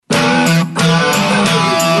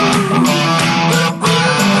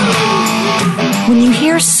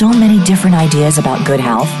so many different ideas about good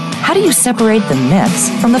health? How do you separate the myths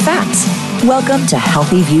from the facts? Welcome to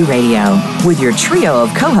Healthy View Radio with your trio of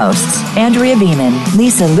co-hosts, Andrea Beeman,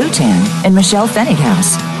 Lisa Lutan, and Michelle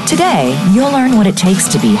Fennighaus. Today, you'll learn what it takes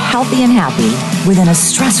to be healthy and happy within a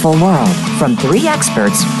stressful world from three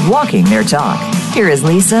experts walking their talk. Here is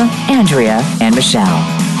Lisa, Andrea, and Michelle.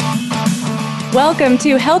 Welcome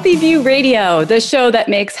to Healthy View Radio, the show that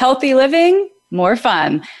makes healthy living more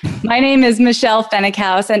fun. My name is Michelle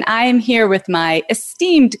Fennighaus, and I am here with my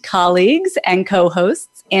esteemed colleagues and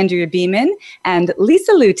co-hosts, Andrea Beeman and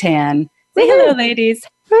Lisa Lutan. Say hello, ladies.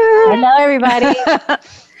 Hello, everybody.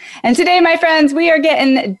 And today, my friends, we are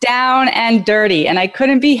getting down and dirty, and I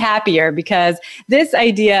couldn't be happier because this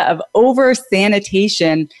idea of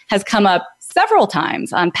over-sanitation has come up several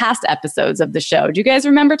times on past episodes of the show. Do you guys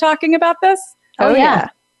remember talking about this? Oh, yeah.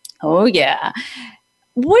 Oh, yeah.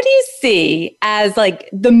 What do you see as like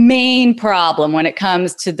the main problem when it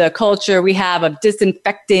comes to the culture we have of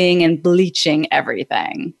disinfecting and bleaching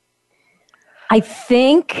everything? I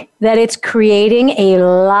think that it's creating a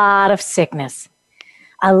lot of sickness.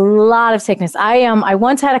 A lot of sickness. I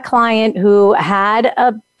once had a client who had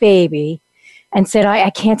a baby and said, I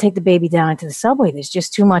can't take the baby down into the subway. There's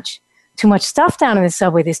just too much stuff down in the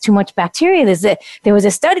subway. There's too much bacteria. There was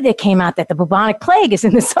a study that came out that the bubonic plague is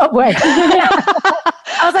in the subway.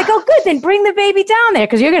 I was like, oh, good, then bring the baby down there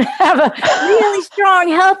because you're going to have a really strong,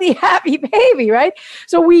 healthy, happy baby, right?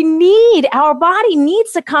 So our body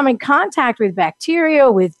needs to come in contact with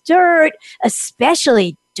bacteria, with dirt,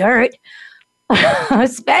 especially dirt,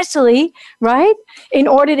 right, in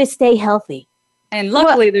order to stay healthy. And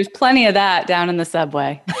luckily, there's plenty of that down in the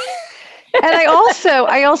subway. And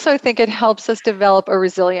I also think it helps us develop a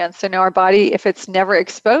resilience in our body. If it's never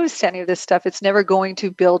exposed to any of this stuff, it's never going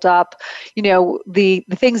to build up, the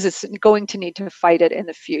things it's going to need to fight it in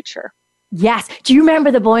the future. Yes. Do you remember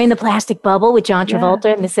The Boy in the Plastic Bubble with John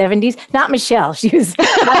Travolta in the 70s? Not Michelle. She was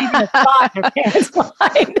not even a thought in her parents'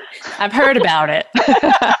 mind. I've heard about it.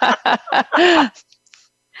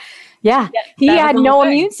 Yeah. He had no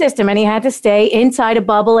immune system and he had to stay inside a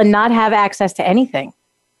bubble and not have access to anything.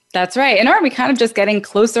 That's right. And aren't we kind of just getting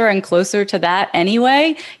closer and closer to that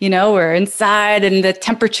anyway? We're inside in the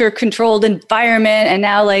temperature controlled environment and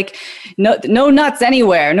now like no nuts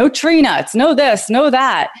anywhere, no tree nuts, no this, no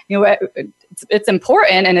that. It's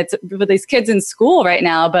important and it's with these kids in school right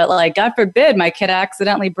now, but like, God forbid my kid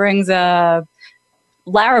accidentally brings a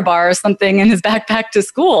Larabar or something in his backpack to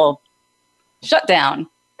school. Shut down.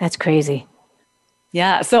 That's crazy.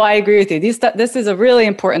 Yeah, so I agree with you. This is a really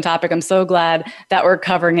important topic. I'm so glad that we're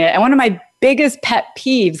covering it. And one of my biggest pet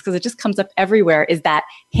peeves, because it just comes up everywhere, is that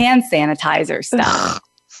hand sanitizer stuff.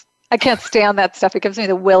 I can't stand that stuff. It gives me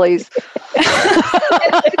the willies.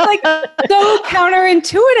 It's like so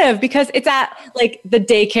counterintuitive because it's at like the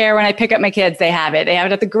daycare when I pick up my kids, they have it. They have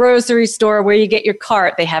it at the grocery store where you get your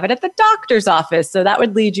cart. They have it at the doctor's office. So that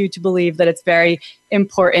would lead you to believe that it's very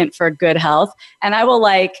important for good health. And I will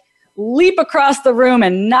leap across the room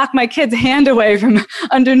and knock my kid's hand away from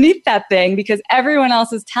underneath that thing because everyone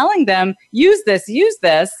else is telling them, use this.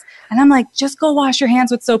 And I'm like, just go wash your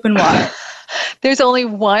hands with soap and water. There's only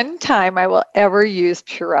one time I will ever use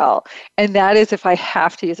Purell, and that is if I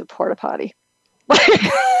have to use a porta potty.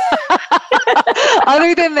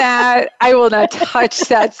 Other than that, I will not touch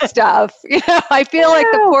that stuff. I feel like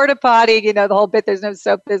the porta potty, the whole bit, there's no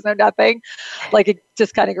soap, there's no nothing. Like it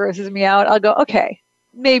just kind of grosses me out. I'll go, okay.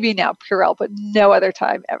 Maybe now Purell, but no other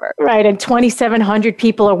time ever. Right, and 2,700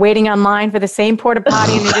 people are waiting online for the same porta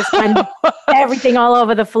potty, and they're just finding everything all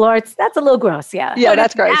over the floor. That's a little gross, yeah. Yeah,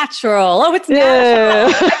 that's gross. Natural. Oh, it's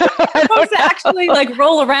natural. I'm supposed to actually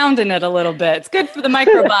roll around in it a little bit. It's good for the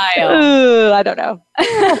microbiome. I don't know.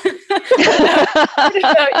 What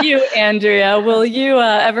about you, Andrea? Will you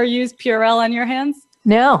ever use Purell on your hands?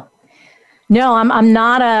 No, I'm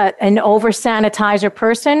not an over sanitizer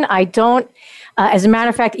person. I don't. As a matter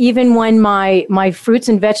of fact, even when my fruits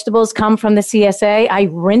and vegetables come from the CSA, I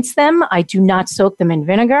rinse them. I do not soak them in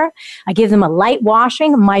vinegar. I give them a light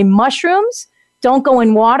washing. My mushrooms don't go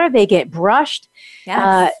in water. They get brushed.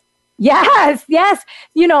 Yes. Yes.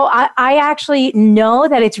 I actually know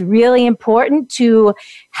that it's really important to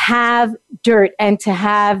have dirt and to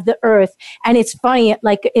have the earth. And it's funny,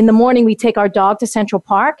 like in the morning, we take our dog to Central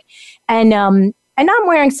Park and I'm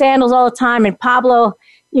wearing sandals all the time. And Pablo,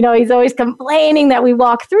 he's always complaining that we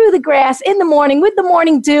walk through the grass in the morning with the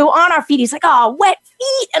morning dew on our feet. He's like, oh, wet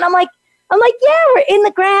feet. And I'm like, yeah, we're in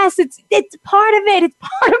the grass. It's part of it. It's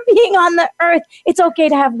part of being on the earth. It's okay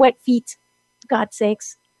to have wet feet, for God's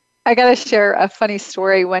sakes. I got to share a funny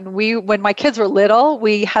story. When my kids were little,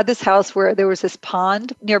 we had this house where there was this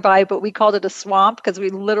pond nearby, but we called it a swamp because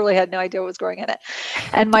we literally had no idea what was growing in it.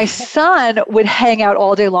 And my son would hang out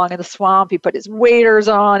all day long in the swamp. He put his waders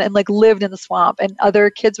on and like lived in the swamp. And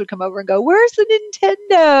other kids would come over and go, "Where's the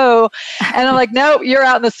Nintendo?" And I'm like, "No, you're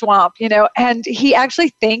out in the swamp," you know. And he actually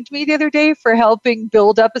thanked me the other day for helping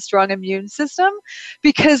build up a strong immune system,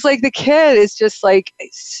 because like the kid is just like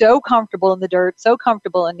so comfortable in the dirt, so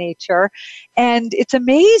comfortable in nature. And it's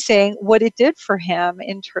amazing what it did for him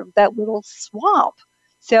in terms of that little swamp.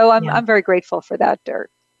 So I'm very grateful for that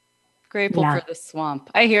dirt. Grateful for the swamp.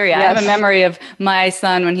 I hear you. Yes. I have a memory of my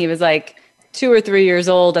son when he was like 2 or 3 years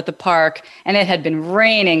old at the park, and it had been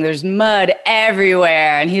raining. There's mud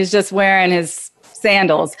everywhere, and he's just wearing his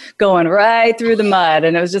sandals going right through the mud,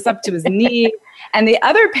 and it was just up to his knee. And the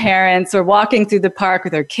other parents were walking through the park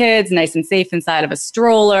with their kids, nice and safe inside of a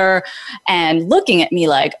stroller, and looking at me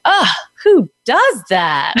like, who does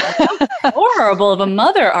that? How horrible of a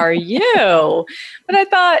mother are you? But I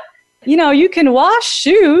thought, you can wash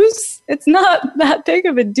shoes. It's not that big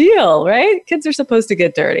of a deal, right? Kids are supposed to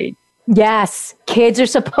get dirty. Yes, kids are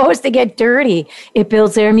supposed to get dirty. It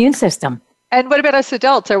builds their immune system. And what about us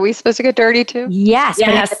adults? Are we supposed to get dirty too? Yes.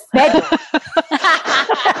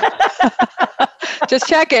 Just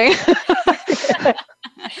checking. That's a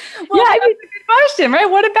good question, right?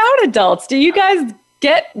 What about adults? Do you guys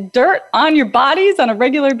get dirt on your bodies on a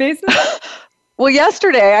regular basis? Well,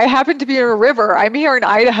 yesterday I happened to be in a river. I'm here in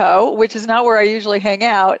Idaho, which is not where I usually hang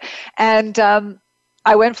out. And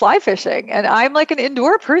I went fly fishing, and I'm like an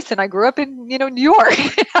indoor person. I grew up in, New York.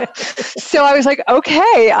 So I was like,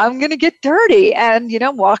 okay, I'm going to get dirty. And,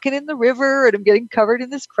 I'm walking in the river and I'm getting covered in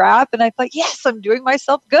this crap. And I thought, yes, I'm doing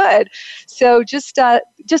myself good. So just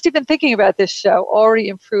even thinking about this show already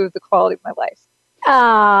improved the quality of my life.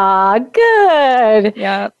 Ah, good.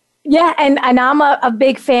 Yeah. Yeah, and I'm a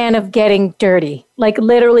big fan of getting dirty, like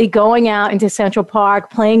literally going out into Central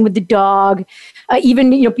Park, playing with the dog,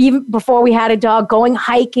 even before we had a dog, going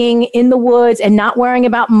hiking in the woods and not worrying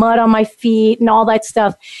about mud on my feet and all that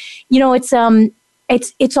stuff.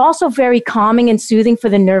 It's also very calming and soothing for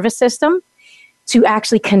the nervous system to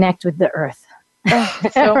actually connect with the earth. Oh,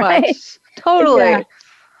 so right? Much. Totally. Yeah.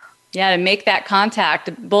 Yeah, to make that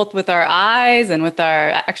contact both with our eyes and with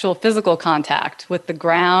our actual physical contact with the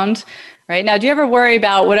ground. Right now, do you ever worry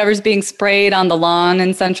about whatever's being sprayed on the lawn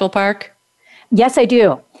in Central Park? Yes, I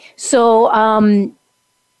do. So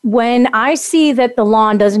when I see that the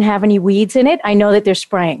lawn doesn't have any weeds in it, I know that they're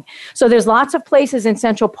spraying. So there's lots of places in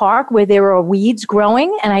Central Park where there are weeds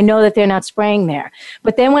growing, and I know that they're not spraying there.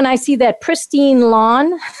 But then when I see that pristine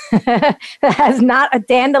lawn that has not a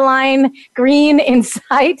dandelion green in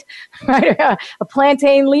sight, right, a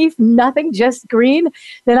plantain leaf, nothing, just green,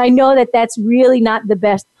 then I know that that's really not the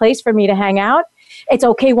best place for me to hang out. It's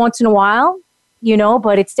okay once in a while,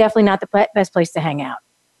 but it's definitely not the best place to hang out.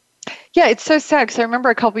 Yeah, it's so sad because I remember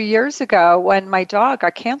a couple of years ago when my dog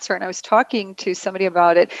got cancer, and I was talking to somebody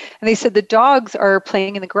about it, and they said the dogs are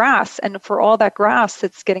playing in the grass, and for all that grass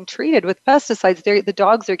that's getting treated with pesticides, the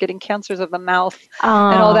dogs are getting cancers of the mouth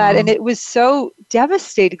and all that, and it was so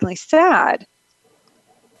devastatingly sad.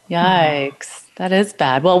 Yikes, that is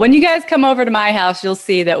bad. Well, when you guys come over to my house, you'll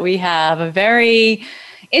see that we have a very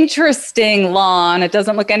interesting lawn. It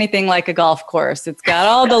doesn't look anything like a golf course. It's got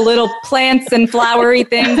all the little plants and flowery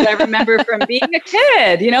things I remember from being a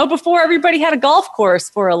kid, before everybody had a golf course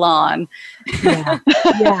for a lawn. Yeah.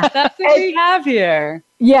 That's what we have here.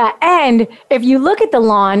 Yeah, and if you look at the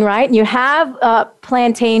lawn, right, and you have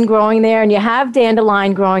plantain growing there and you have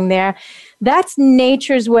dandelion growing there, that's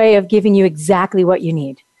nature's way of giving you exactly what you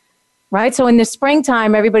need, right? So in the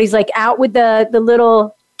springtime, everybody's like out with the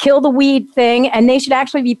little kill the weed thing, and they should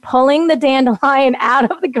actually be pulling the dandelion out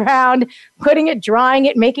of the ground, putting it, drying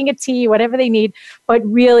it, making a tea, whatever they need, but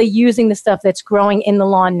really using the stuff that's growing in the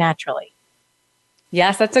lawn naturally.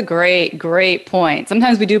 Yes, that's a great, great point.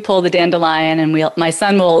 Sometimes we do pull the dandelion, and my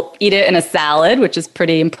son will eat it in a salad, which is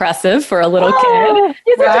pretty impressive for a little kid.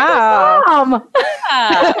 You're such a good mom.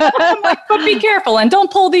 Yeah. But be careful and don't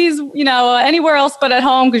pull these, anywhere else but at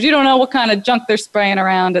home, because you don't know what kind of junk they're spraying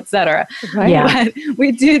around, et cetera. Right. Yeah. But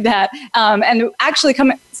we do that. And actually,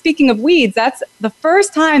 speaking of weeds, that's the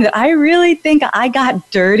first time that I really think I got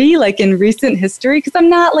dirty, like in recent history, because I'm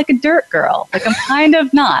not like a dirt girl. Like I'm kind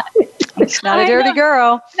of not. Not a dirty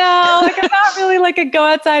girl. No, like I'm not really like a go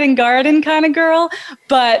outside and garden kind of girl.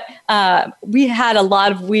 But we had a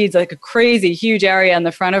lot of weeds, like a crazy huge area in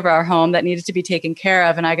the front of our home that needed to be taken care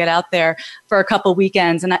of. And I got out there for a couple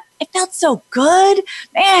weekends, and it felt so good.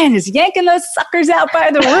 Man, just yanking those suckers out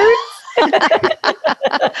by the roots.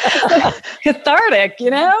 Cathartic,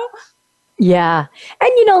 Yeah.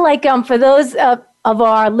 And, for those of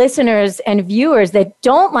our listeners and viewers that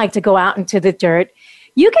don't like to go out into the dirt,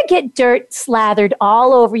 you could get dirt slathered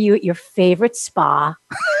all over you at your favorite spa,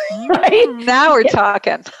 right? Now we're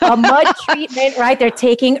talking. A mud treatment, right? They're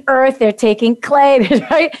taking earth, they're taking clay,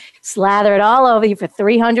 right? Slather it all over you for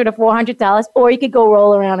 $300 or $400, or you could go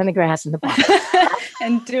roll around in the grass in the park.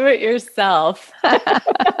 And do it yourself. That's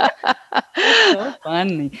so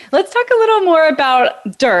funny. Let's talk a little more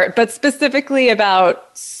about dirt, but specifically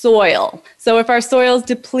about soil. So if our soil is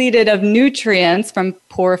depleted of nutrients from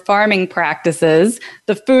poor farming practices,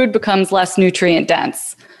 the food becomes less nutrient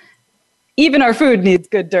dense. Even our food needs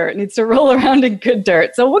good dirt, needs to roll around in good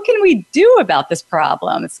dirt. So what can we do about this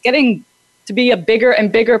problem? It's getting to be a bigger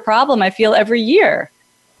and bigger problem, I feel, every year.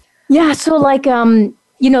 Yeah, so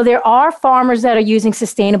there are farmers that are using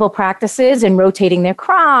sustainable practices and rotating their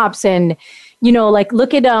crops. And,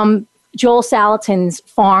 look at Joel Salatin's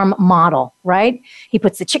farm model, right? He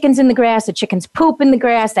puts the chickens in the grass, the chickens poop in the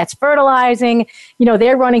grass, that's fertilizing.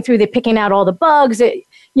 They're running through, they're picking out all the bugs.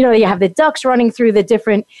 You have the ducks running through the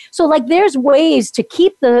different. So there's ways to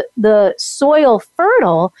keep the soil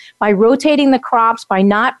fertile by rotating the crops, by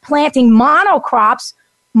not planting monocrops.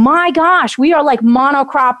 My gosh, we are like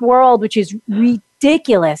monocrop world, which is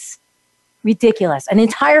ridiculous. An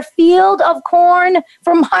entire field of corn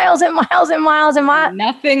for miles and miles and miles and miles.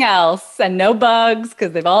 Nothing else, and no bugs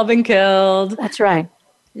because they've all been killed. That's right.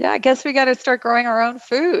 Yeah, I guess we got to start growing our own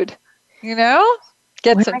food,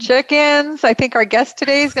 Get some chickens. I think our guest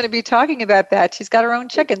today is going to be talking about that. She's got her own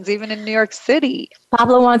chickens, even in New York City.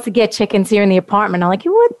 Pablo wants to get chickens here in the apartment. I'm like,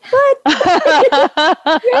 what?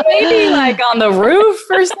 Maybe on the roof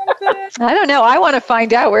or something? I don't know. I want to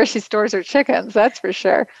find out where she stores her chickens. That's for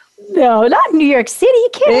sure. No, not in New York City. You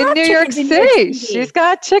can't have New York chickens City. in New York City. She's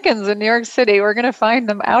got chickens in New York City. We're going to find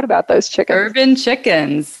them out about those chickens. Urban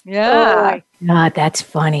chickens. Yeah. God, that's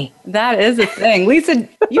funny. That is a thing. Lisa,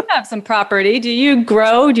 you have some property. Do you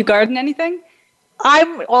garden anything?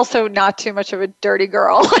 I'm also not too much of a dirty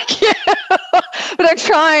girl like you, but I'm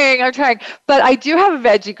trying. But I do have a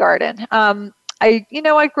veggie garden.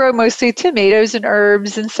 I grow mostly tomatoes and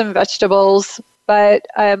herbs and some vegetables, but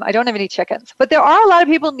I don't have any chickens. But there are a lot of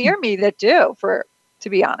people near me that do, to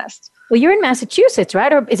be honest. Well, you're in Massachusetts,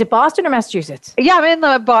 right? Or is it Boston or Massachusetts? Yeah, I'm in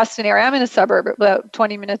the Boston area. I'm in a suburb about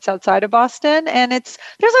 20 minutes outside of Boston. And there's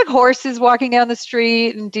horses walking down the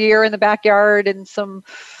street and deer in the backyard and some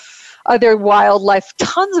other wildlife.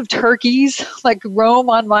 Tons of turkeys roam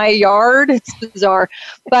on my yard. It's bizarre.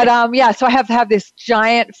 But so I have to have this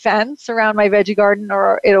giant fence around my veggie garden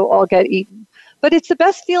or it'll all get eaten. But it's the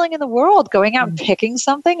best feeling in the world, going out and picking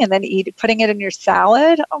something and then putting it in your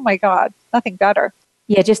salad. Oh my God, nothing better.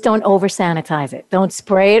 Yeah, just don't over-sanitize it. Don't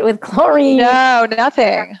spray it with chlorine. No,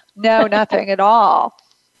 nothing. No, nothing at all.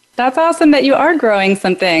 That's awesome that you are growing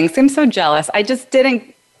some things. I'm so jealous. I just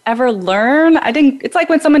didn't ever learn. It's like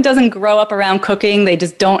when someone doesn't grow up around cooking, they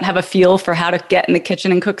just don't have a feel for how to get in the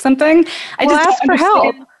kitchen and cook something. Ask for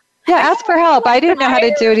help. Yeah, ask for help. I didn't know how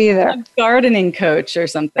to do it either. A gardening coach or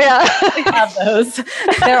something. Yeah. They have those.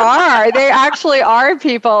 There actually are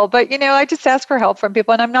people, but I just ask for help from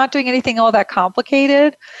people and I'm not doing anything all that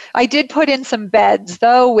complicated. I did put in some beds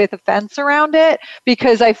though with a fence around it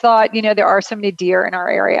because I thought, there are so many deer in our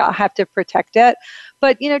area. I have to protect it.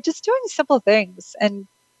 But, just doing simple things and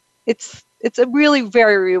it's a really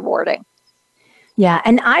very rewarding. Yeah,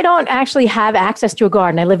 and I don't actually have access to a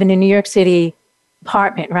garden. I live in a New York City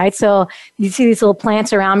apartment, right? So you see these little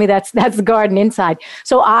plants around me, that's the garden inside.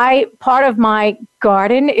 So part of my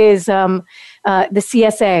garden is the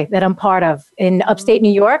CSA that I'm part of in upstate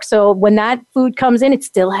New York. So when that food comes in, it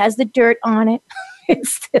still has the dirt on it.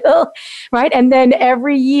 It's still, right? And then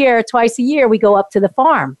every year, twice a year, we go up to the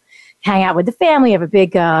farm, hang out with the family, have a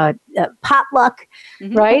big potluck,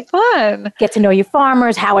 right? Fun. Get to know your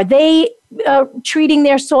farmers. How are they treating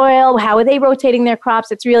their soil? How are they rotating their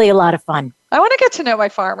crops? It's really a lot of fun. I want to get to know my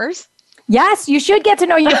farmers. Yes, you should get to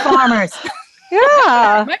know your farmers.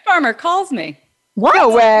 Yeah. My farmer calls me. What? No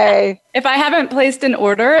way. If I haven't placed an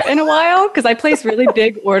order in a while, because I place really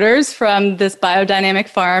big orders from this biodynamic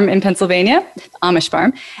farm in Pennsylvania, Amish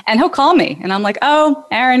farm, and he'll call me. And I'm like, oh,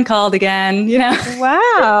 Aaron called again,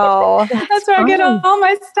 Wow. That's where I get all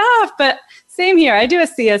my stuff. But same here. I do a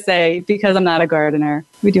CSA because I'm not a gardener.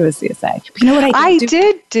 We do a CSA. But you know what I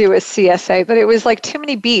did do a CSA, but it was too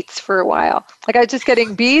many beets for a while. I was just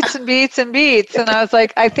getting beets and beets and beets. And I was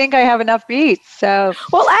like, I think I have enough beets. So,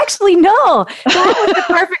 well, actually, no. That was the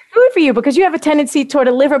perfect food for you because you have a tendency toward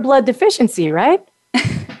a liver blood deficiency, right?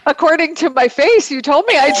 According to my face, you told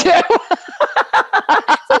me I do.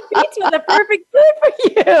 So beets beets with a perfect food for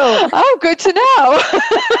you. Oh, good to know.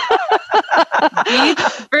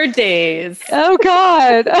 Beets for days. Oh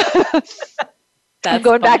God. I'm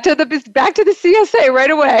going back to the CSA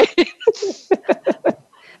right away.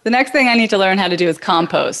 The next thing I need to learn how to do is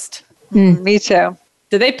compost. Me too.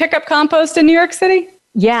 Do they pick up compost in New York City?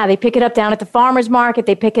 Yeah, they pick it up down at the farmer's market.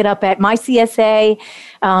 They pick it up at my CSA.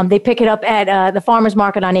 They pick it up at the farmer's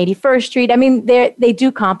market on 81st Street. I mean, they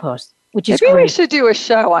do compost, which is Maybe great. we should do a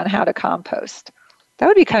show on how to compost. That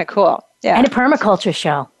would be kind of cool. Yeah. And a permaculture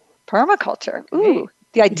show. Permaculture. Ooh,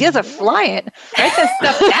 the ideas are flying. Write this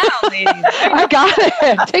stuff down, ladies. I got it.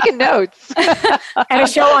 I'm taking notes. And a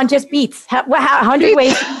show on just beets. 100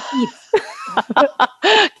 ways to eat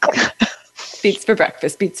beets. Beets for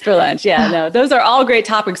breakfast, beets for lunch. Yeah, no, those are all great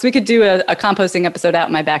topics. We could do a composting episode out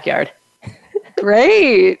in my backyard.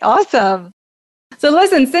 Great. Awesome. So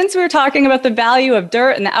listen, since we were talking about the value of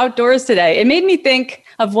dirt and the outdoors today, it made me think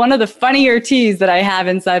of one of the funnier teas that I have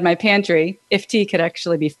inside my pantry, if tea could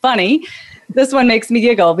actually be funny. This one makes me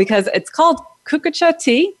giggle because it's called kukucha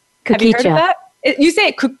tea. Have you heard of that? You say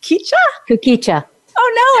it kukicha? Kukicha.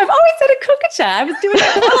 Oh, no, I've always said a kukucha. I was doing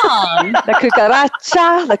it wrong. La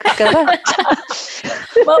cucaracha, la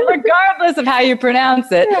cucaracha. Well, regardless of how you pronounce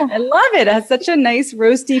it, I love it. It has such a nice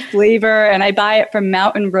roasty flavor, and I buy it from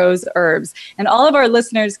Mountain Rose Herbs. And all of our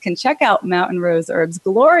listeners can check out Mountain Rose Herbs'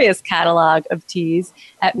 glorious catalog of teas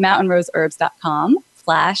at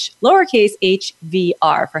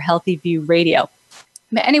mountainroseherbs.com/HVR for Healthy View Radio.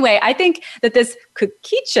 But anyway, I think that this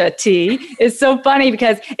kukicha tea is so funny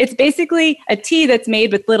because it's basically a tea that's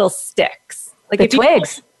made with little sticks. Like the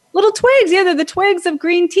twigs. Little twigs. Yeah, they're the twigs of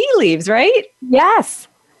green tea leaves, right? Yes.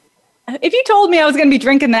 If you told me I was going to be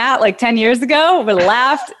drinking that like 10 years ago, I would have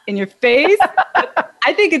laughed in your face.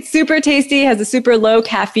 I think it's super tasty, has a super low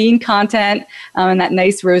caffeine content, and that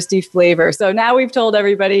nice roasty flavor. So now we've told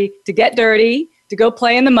everybody to get dirty, to go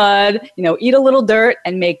play in the mud, eat a little dirt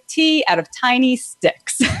and make tea out of tiny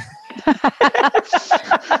sticks.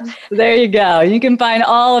 There you go. You can find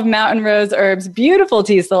all of Mountain Rose Herbs' beautiful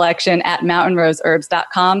tea selection at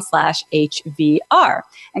mountainroseherbs.com/HVR.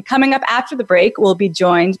 And coming up after the break, we'll be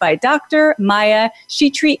joined by Dr. Maya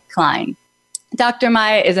Shetreat-Klein. Dr.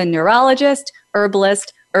 Maya is a neurologist,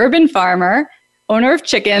 herbalist, urban farmer, owner of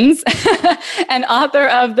chickens, and author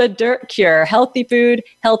of The Dirt Cure, Healthy Food,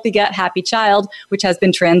 Healthy Gut, Happy Child, which has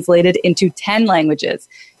been translated into 10 languages.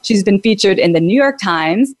 She's been featured in the New York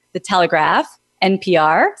Times, The Telegraph,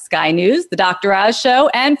 NPR, Sky News, The Dr. Oz Show,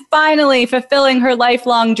 and finally fulfilling her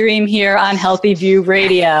lifelong dream here on Healthy View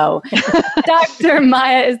Radio. Dr.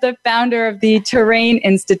 Maya is the founder of the Terrain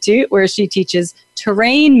Institute, where she teaches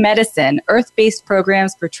terrain medicine, earth-based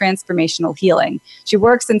programs for transformational healing. She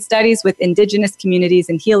works and studies with indigenous communities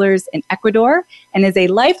and healers in Ecuador and is a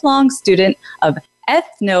lifelong student of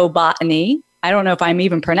ethnobotany. I don't know if I'm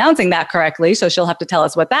even pronouncing that correctly, so she'll have to tell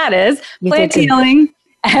us what that is. Plant healing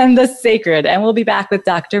and the sacred. And we'll be back with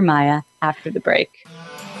Dr. Maya after the break.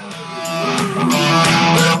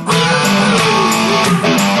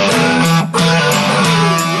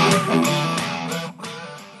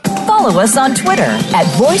 Follow us on Twitter at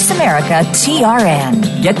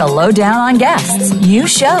VoiceAmericaTRN. Get the lowdown on guests, new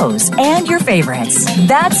shows, and your favorites.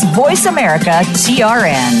 That's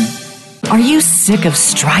VoiceAmericaTRN. Are you sick of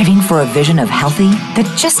striving for a vision of healthy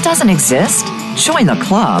that just doesn't exist? Join the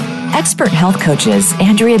club. Expert health coaches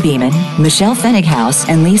Andrea Beeman, Michelle Fennighaus,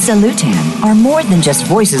 and Lisa Lutan are more than just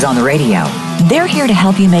voices on the radio. They're here to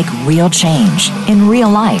help you make real change in real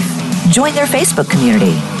life. Join their Facebook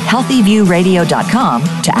community, healthyviewradio.com,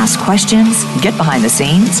 to ask questions, get behind the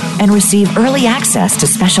scenes, and receive early access to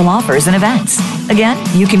special offers and events. Again,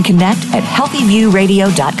 you can connect at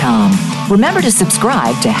healthyviewradio.com. Remember to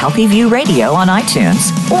subscribe to Healthy View Radio on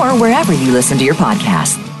iTunes or wherever you listen to your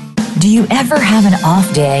podcast. Do you ever have an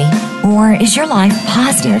off day? Or is your life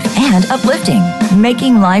positive and uplifting?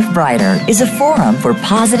 Making Life Brighter is a forum for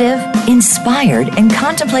positive, inspired, and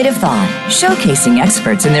contemplative thought, showcasing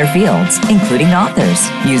experts in their fields, including authors,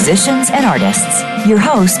 musicians, and artists. Your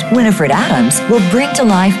host, Winifred Adams, will bring to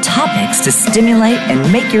life topics to stimulate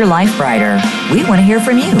and make your life brighter. We want to hear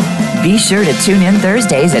from you. Be sure to tune in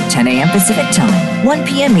Thursdays at 10 a.m. Pacific Time, 1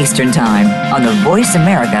 p.m. Eastern Time on the Voice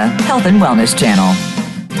America Health and Wellness Channel.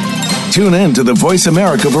 Tune in to the Voice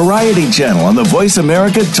America Variety channel on the Voice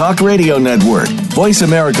America Talk Radio Network. Voice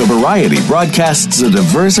America Variety broadcasts a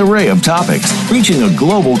diverse array of topics, reaching a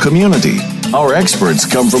global community. Our experts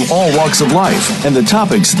come from all walks of life, and the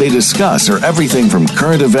topics they discuss are everything from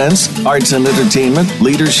current events, arts and entertainment,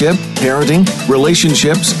 leadership, parenting,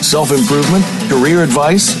 relationships, self-improvement, career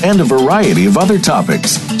advice, and a variety of other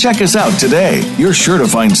topics. Check us out today. You're sure to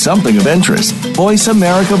find something of interest. Voice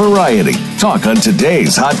America Variety. Talk on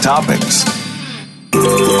today's hot topics.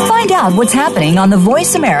 Find out what's happening on the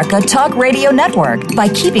Voice America Talk Radio Network by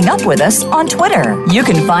keeping up with us on Twitter. You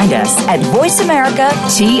can find us at Voice America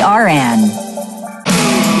TRN.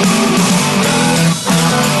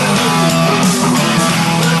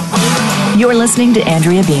 You're listening to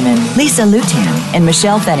Andrea Beeman, Lisa Lutan, and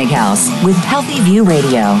Michelle Fennighaus with Healthy View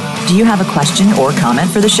Radio. Do you have a question or comment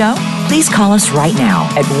for the show? Please call us right now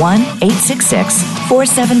at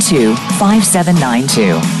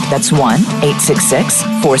 1-866-472-5792. That's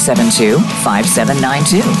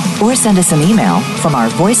 1-866-472-5792. Or send us an email from our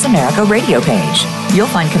Voice America radio page. You'll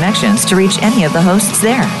find connections to reach any of the hosts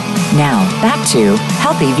there. Now, back to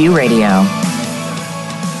Healthy View Radio.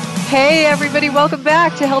 Hey, everybody. Welcome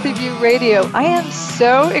back to Healthy View Radio. I am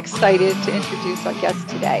so excited to introduce our guest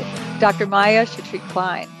today, Dr. Maya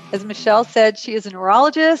Shetreat-Klein. As Michelle said, she is a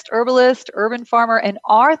neurologist, herbalist, urban farmer, and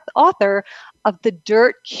author of The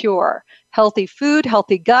Dirt Cure, Healthy Food,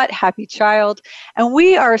 Healthy Gut, Happy Child. And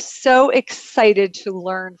we are so excited to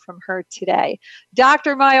learn from her today.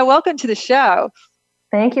 Dr. Maya, welcome to the show.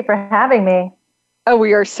 Thank you for having me. Oh,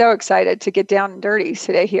 we are so excited to get down and dirty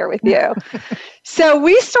today here with you. So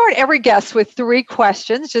we start every guest with 3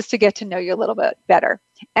 questions just to get to know you a little bit better.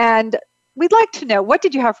 And we'd like to know, what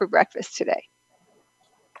did you have for breakfast today?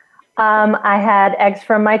 I had eggs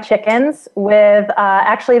from my chickens with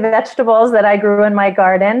actually vegetables that I grew in my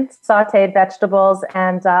garden, sauteed vegetables,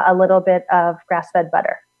 and a little bit of grass-fed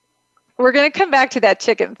butter. We're going to come back to that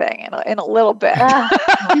chicken thing in a little bit.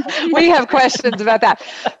 We have questions about that.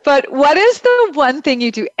 But what is the one thing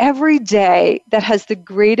you do every day that has the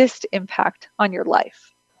greatest impact on your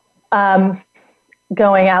life?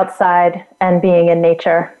 Going outside and being in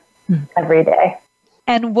nature every day.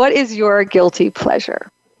 And what is your guilty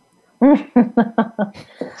pleasure? That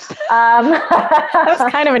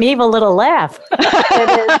was kind of an evil little laugh. It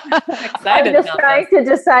is. I'm just trying to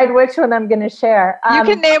decide which one I'm going to share. You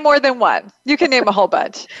can name more than one. You can name a whole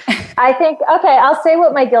bunch. I think, okay, I'll say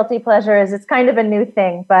what my guilty pleasure is. It's kind of a new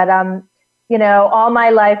thing, but, all my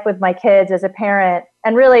life with my kids as a parent,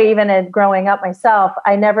 and really even in growing up myself,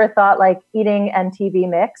 I never thought like eating and TV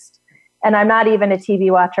mixed. And I'm not even a TV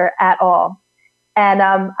watcher at all. And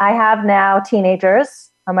I have now teenagers.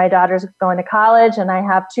 My daughter's going to college, and I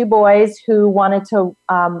have 2 boys who wanted to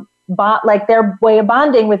their way of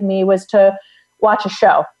bonding with me was to watch a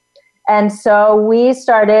show. And so we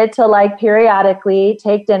started to periodically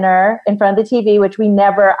take dinner in front of the TV, which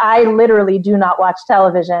I literally do not watch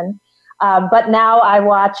television. But now I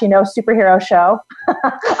watch, superhero show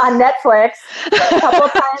on Netflix a couple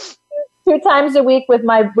of times, 2 times a week with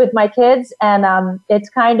my kids. And it's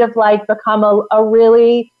kind of become a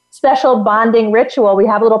really special bonding ritual. We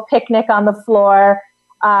have a little picnic on the floor.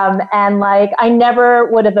 And I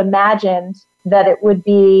never would have imagined that it would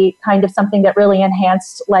be kind of something that really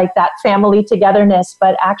enhanced that family togetherness.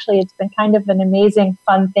 But actually it's been kind of an amazing,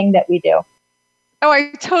 fun thing that we do. Oh,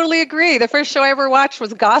 I totally agree. The first show I ever watched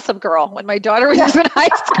was Gossip Girl when my daughter was in high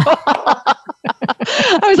school.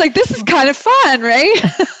 I was like, this is kind of fun, right?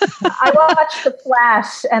 I watched The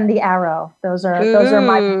Flash and The Arrow. Those are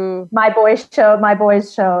my boys'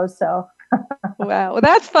 shows. So wow, well,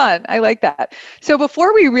 that's fun. I like that. So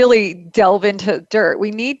before we really delve into dirt,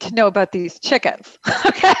 we need to know about these chickens.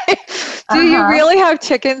 Okay, do you really have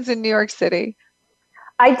chickens in New York City?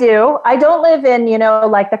 I do. I don't live in,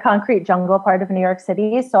 the concrete jungle part of New York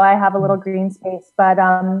City, so I have a little green space. But,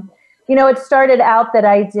 it started out that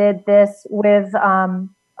I did this with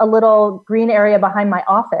a little green area behind my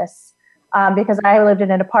office because I lived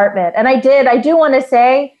in an apartment. And I do want to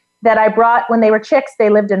say that when they were chicks,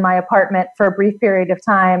 they lived in my apartment for a brief period of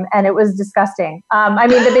time, and it was disgusting.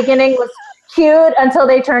 The beginning was cute until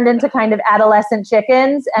they turned into kind of adolescent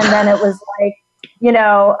chickens, and then it was a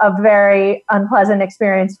very unpleasant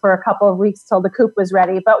experience for a couple of weeks till the coop was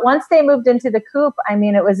ready. But once they moved into the coop,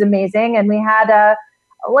 it was amazing. And we had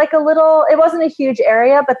it wasn't a huge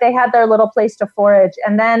area, but they had their little place to forage.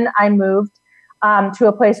 And then I moved to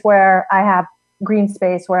a place where I have green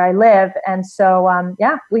space where I live. And so,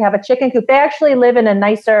 we have a chicken coop. They actually live in a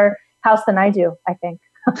nicer house than I do, I think.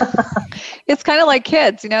 It's kind of like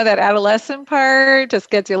kids, that adolescent part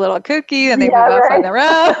just gets you a little cookie and they move off on their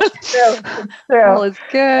own. It's true. All is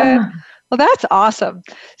good. Well, that's awesome.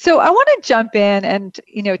 So I want to jump in and,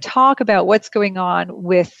 talk about what's going on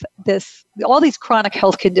with all these chronic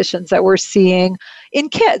health conditions that we're seeing in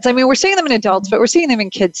kids. I mean, we're seeing them in adults, but we're seeing them in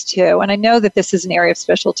kids too. And I know that this is an area of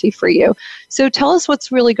specialty for you. So tell us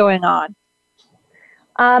what's really going on.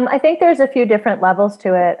 I think there's a few different levels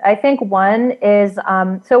to it. I think one is,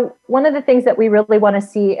 so one of the things that we really want to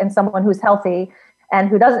see in someone who's healthy and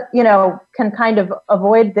who doesn't, can kind of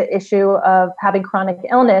avoid the issue of having chronic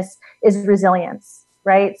illness is resilience,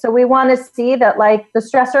 right? So we want to see that like the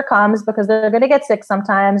stressor comes because they're going to get sick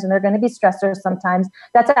sometimes and they're going to be stressors sometimes.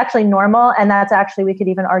 That's actually normal. And that's actually, we could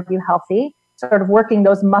even argue healthy, sort of working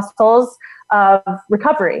those muscles of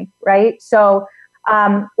recovery, right? So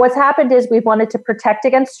what's happened is we've wanted to protect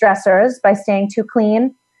against stressors by staying too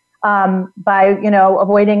clean, by,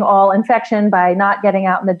 avoiding all infection, by not getting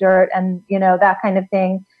out in the dirt and, that kind of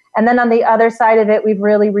thing. And then on the other side of it, we've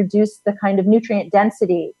really reduced the kind of nutrient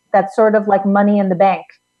density that's sort of like money in the bank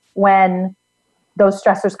when those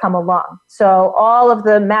stressors come along. So all of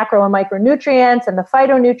the macro and micronutrients and the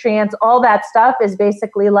phytonutrients, all that stuff is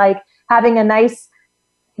basically like having a nice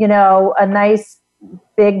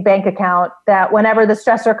big bank account that whenever the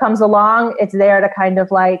stressor comes along, it's there to kind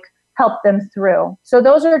of like help them through. So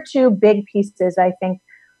those are two big pieces, I think.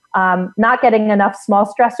 Not getting enough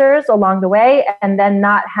small stressors along the way, and then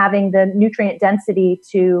not having the nutrient density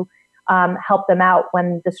to help them out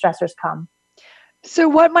when the stressors come. So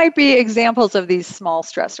what might be examples of these small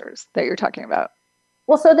stressors that you're talking about?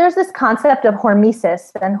 Well, so there's this concept of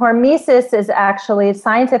hormesis, and hormesis is actually a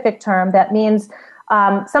scientific term that means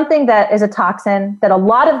something that is a toxin, that a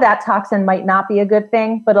lot of that toxin might not be a good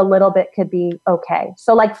thing, but a little bit could be okay.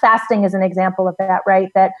 So like fasting is an example of that, right?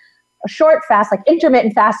 That a short fast, like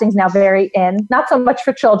intermittent fasting is now very in, not so much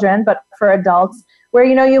for children, but for adults, where,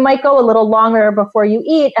 you might go a little longer before you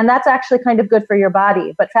eat, and that's actually kind of good for your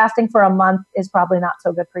body. But fasting for a month is probably not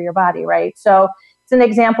so good for your body, right? So it's an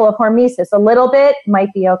example of hormesis. A little bit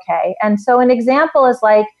might be okay. And so an example is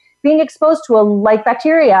like being exposed to like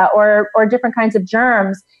bacteria or different kinds of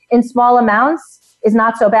germs in small amounts is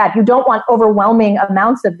not so bad. You don't want overwhelming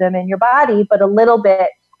amounts of them in your body, but a little bit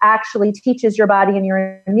actually teaches your body and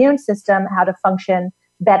your immune system how to function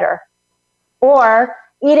better. Or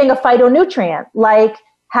eating a phytonutrient, like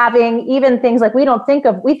having even things like we think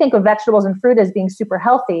of vegetables and fruit as being super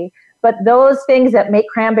healthy, but those things that make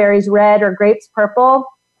cranberries red or grapes purple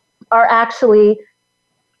are actually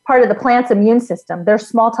part of the plant's immune system. They're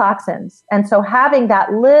small toxins. And so having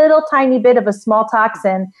that little tiny bit of a small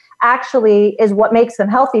toxin actually is what makes them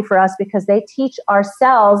healthy for us, because they teach our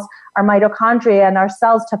cells, our mitochondria and our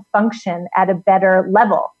cells to function at a better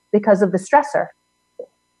level because of the stressor.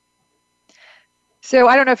 So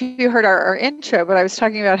I don't know if you heard our intro, but I was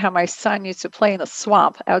talking about how my son used to play in the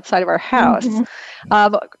swamp outside of our house.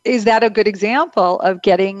 Mm-hmm. Is that a good example of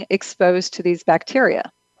getting exposed to these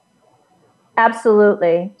bacteria?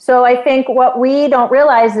 Absolutely. So I think what we don't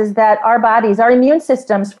realize is that our bodies, our immune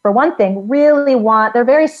systems, for one thing, they're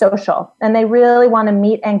very social, and they really want to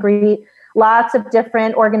meet and greet lots of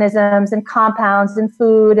different organisms and compounds and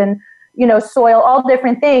food and, soil, all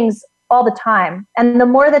different things all the time. And the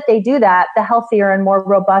more that they do that, the healthier and more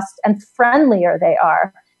robust and friendlier they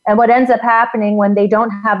are. And what ends up happening when they don't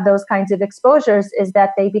have those kinds of exposures is that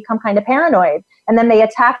they become kind of paranoid. And then they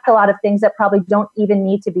attack a lot of things that probably don't even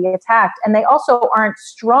need to be attacked. And they also aren't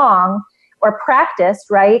strong or practiced,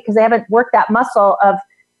 right? Because they haven't worked that muscle of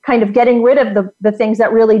kind of getting rid of the things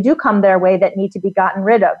that really do come their way that need to be gotten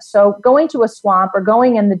rid of. So going to a swamp or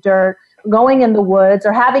going in the dirt, going in the woods,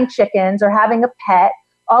 or having chickens or having a pet,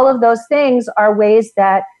 all of those things are ways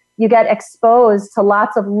that you get exposed to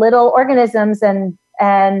lots of little organisms and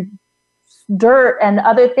dirt and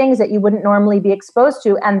other things that you wouldn't normally be exposed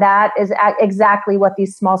to. And that is exactly what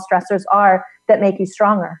these small stressors are that make you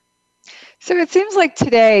stronger. So it seems like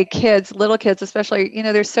today kids, little kids especially,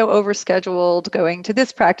 they're so overscheduled, going to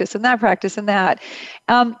this practice and that practice and that.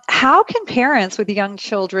 How can parents with young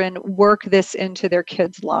children work this into their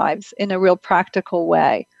kids' lives in a real practical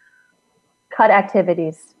way? Cut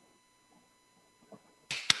activities.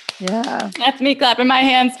 Yeah. That's me clapping my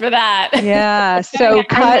hands for that. Yeah. So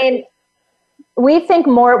we think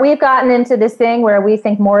more, we've gotten into this thing where we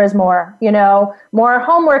think more is more, more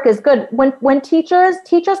homework is good. When teachers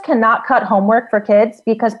cannot cut homework for kids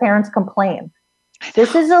because parents complain.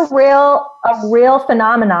 This is a real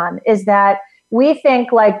phenomenon, is that we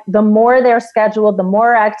think like the more they're scheduled, the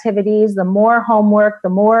more activities, the more homework, the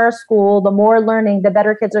more school, the more learning, the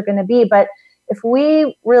better kids are going to be. But if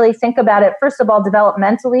we really think about it, first of all,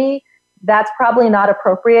 developmentally, that's probably not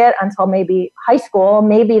appropriate until maybe high school.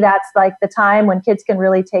 Maybe that's like the time when kids can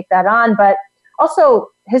really take that on. But also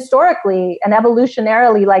historically and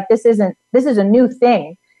evolutionarily, like this is a new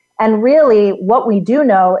thing. And really what we do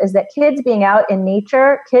know is that kids being out in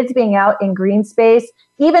nature, kids being out in green space,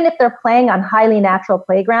 even if they're playing on highly natural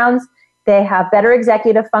playgrounds, they have better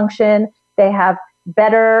executive function, they have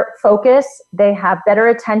better focus, they have better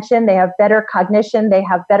attention, they have better cognition, they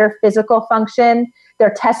have better physical function,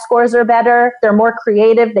 their test scores are better, they're more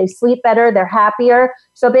creative, they sleep better, they're happier.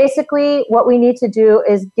 So basically what we need to do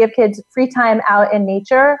is give kids free time out in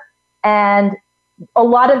nature, and a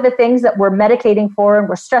lot of the things that we're medicating for and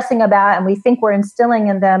we're stressing about and we think we're instilling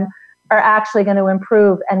in them are actually going to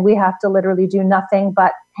improve, and we have to literally do nothing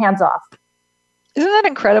but hands off. Isn't that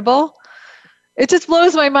incredible? It just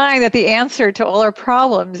blows my mind that the answer to all our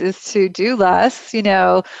problems is to do less,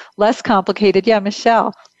 less complicated. Yeah,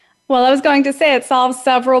 Michelle. Well, I was going to say it solves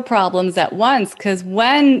several problems at once, because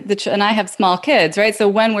when and I have small kids, right? So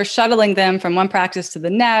when we're shuttling them from one practice to the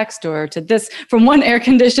next, or to this, from one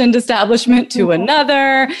air-conditioned establishment to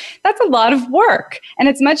another, that's a lot of work. And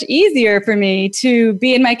it's much easier for me to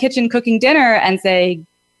be in my kitchen cooking dinner and say,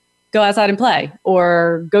 go outside and play,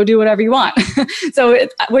 or go do whatever you want. So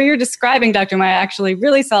what you're describing, Dr. Maya, actually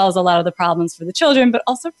really solves a lot of the problems for the children, but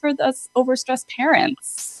also for us overstressed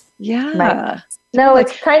parents. Yeah. Right. No,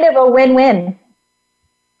 it's kind of a win-win.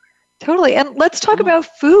 Totally. And let's talk about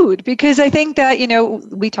food, because I think that,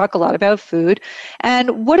 we talk a lot about food.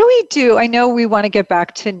 And what do we do? I know we want to get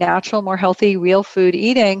back to natural, more healthy, real food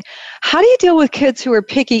eating. How do you deal with kids who are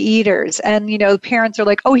picky eaters? And, parents are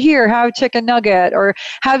like, oh, here, have a chicken nugget, or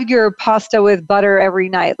have your pasta with butter every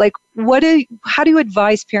night. Like, how do you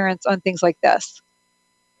advise parents on things like this?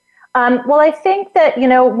 Well, I think that,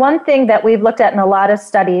 one thing that we've looked at in a lot of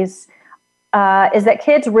studies is that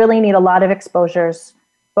kids really need a lot of exposures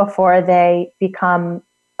before they become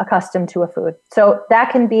accustomed to a food. So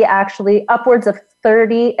that can be actually upwards of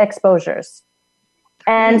 30 exposures.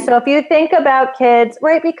 And so if you think about kids,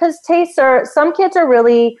 right, because some kids are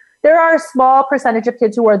really, there are a small percentage of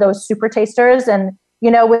kids who are those super tasters. And,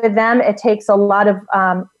 with them, it takes a lot of,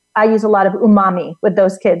 I use a lot of umami with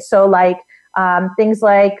those kids. So like things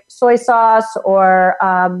like soy sauce or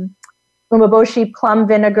umeboshi plum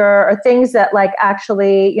vinegar, or things that like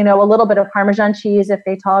actually, a little bit of Parmesan cheese if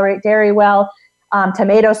they tolerate dairy well,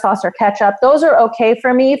 tomato sauce or ketchup. Those are okay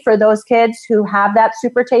for me for those kids who have that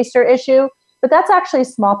super taster issue, but that's actually a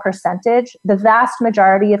small percentage. The vast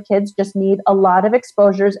majority of kids just need a lot of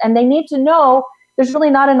exposures, and they need to know there's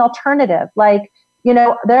really not an alternative. Like,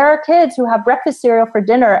 there are kids who have breakfast cereal for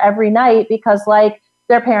dinner every night because like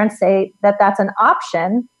their parents say that that's an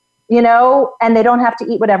option, and they don't have to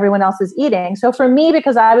eat what everyone else is eating. So for me,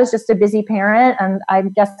 because I was just a busy parent, and I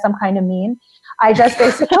guess I'm kind of mean, I just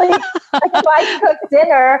basically, like, if I cooked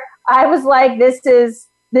dinner, I was like, this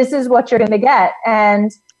is what you're going to get.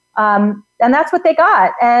 And that's what they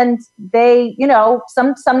got. And they,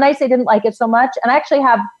 some nights they didn't like it so much. And I actually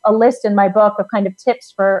have a list in my book of kind of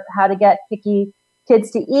tips for how to get picky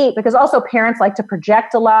kids to eat, because also parents like to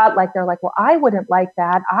project a lot. Like they're like, well, I wouldn't like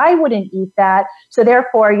that. I wouldn't eat that. So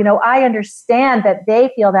therefore, I understand that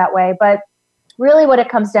they feel that way. But really what it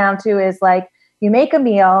comes down to is like, you make a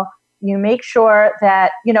meal, you make sure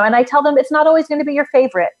that, and I tell them it's not always going to be your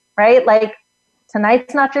favorite, right? Like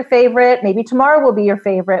tonight's not your favorite. Maybe tomorrow will be your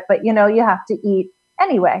favorite, but you have to eat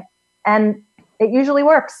anyway. And it usually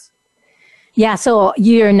works. Yeah, so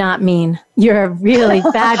you're not mean. You're really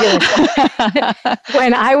fabulous.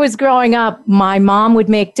 When I was growing up, my mom would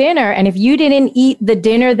make dinner, and if you didn't eat the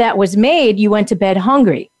dinner that was made, you went to bed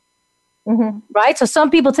hungry. Mm-hmm. Right? So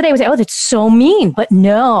some people today would say, oh, that's so mean. But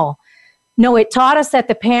no, it taught us that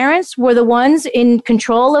the parents were the ones in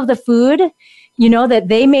control of the food, that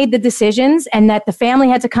they made the decisions, and that the family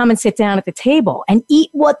had to come and sit down at the table and eat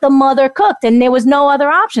what the mother cooked. And there was no other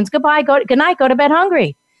options. Good night, go to bed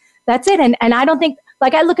hungry. That's it. And I don't think,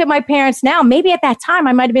 like, I look at my parents now, maybe at that time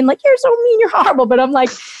I might have been like, you're so mean, you're horrible. But I'm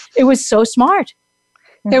like, it was so smart.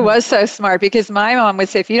 It was so smart, because my mom would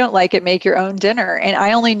say, if you don't like it, make your own dinner. And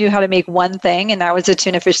I only knew how to make one thing, and that was a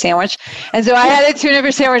tuna fish sandwich. And so I had a tuna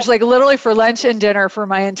fish sandwich like literally for lunch and dinner for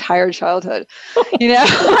my entire childhood.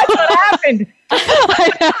 That's what happened.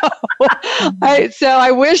 I know. So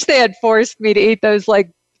I wish they had forced me to eat those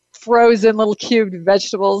like frozen little cubed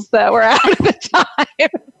vegetables that were out at the time.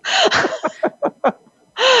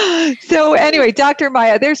 So anyway, Dr.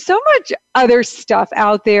 Maya, there's so much other stuff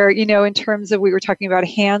out there, in terms of, we were talking about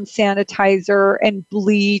hand sanitizer and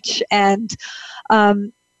bleach and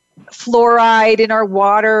fluoride in our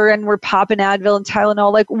water, and we're popping Advil and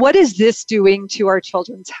Tylenol. Like, what is this doing to our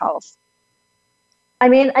children's health? I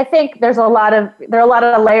mean, I think there are a lot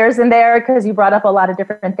of layers in there, because you brought up a lot of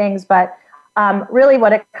different things, but really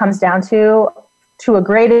what it comes down to to a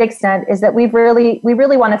great extent is that we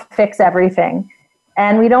really want to fix everything.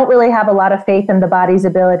 And we don't really have a lot of faith in the body's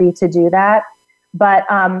ability to do that. But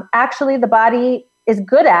actually, the body is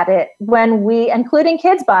good at it including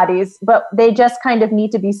kids' bodies, but they just kind of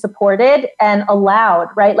need to be supported and allowed,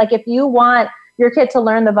 right? Like if you want your kid to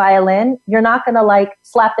learn the violin, you're not going to like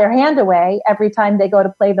slap their hand away every time they go to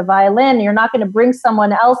play the violin. You're not going to bring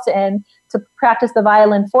someone else in to practice the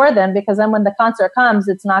violin for them, because then when the concert comes,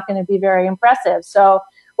 it's not going to be very impressive. So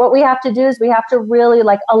what we have to do is we have to really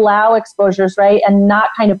like allow exposures, right? And not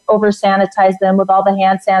kind of over sanitize them with all the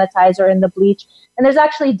hand sanitizer and the bleach. And there's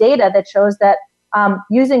actually data that shows that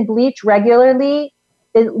using bleach regularly,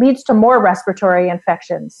 it leads to more respiratory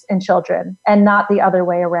infections in children and not the other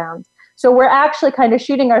way around. So we're actually kind of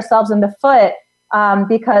shooting ourselves in the foot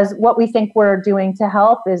because what we think we're doing to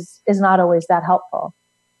help is not always that helpful.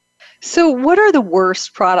 So what are the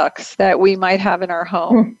worst products that we might have in our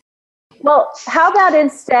home? Well, how about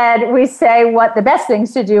instead we say what the best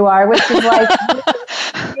things to do are, which is like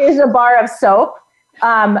use a bar of soap.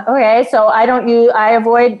 Okay, so I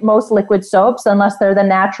avoid most liquid soaps unless they're the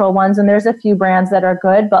natural ones, and there's a few brands that are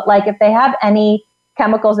good, but like if they have any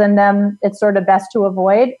chemicals in them, it's sort of best to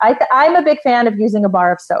avoid. I'm a big fan of using a bar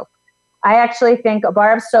of soap. I actually think a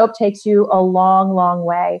bar of soap takes you a long, long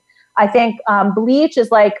way. I think bleach is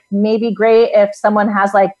like maybe great if someone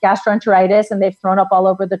has like gastroenteritis and they've thrown up all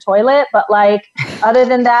over the toilet. But like other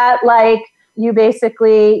than that, like you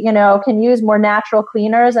basically, can use more natural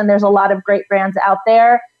cleaners. And there's a lot of great brands out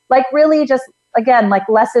there. Like really just, again, like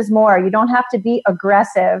less is more. You don't have to be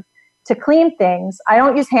aggressive to clean things. I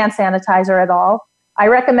don't use hand sanitizer at all. I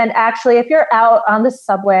recommend actually if you're out on the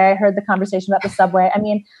subway, I heard the conversation about the subway. I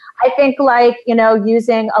mean, I think like,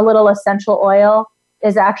 using a little essential oil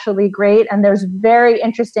is actually great. And there's very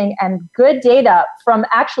interesting and good data from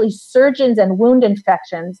actually surgeons and wound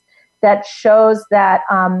infections that shows that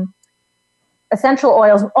essential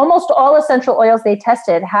oils, almost all essential oils they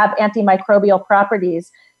tested have antimicrobial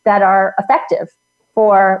properties that are effective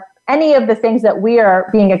for any of the things that we are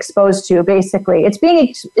being exposed to, basically. It's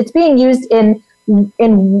being used in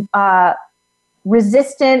antibiotic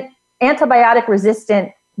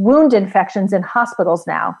resistant wound infections in hospitals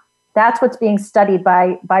now. That's what's being studied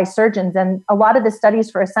by surgeons. And a lot of the studies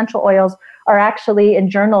for essential oils are actually in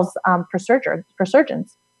journals for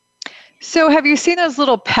surgeons. So have you seen those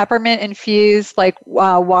little peppermint infused like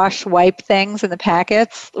wash wipe things in the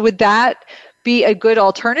packets? Would that be a good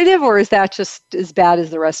alternative, or is that just as bad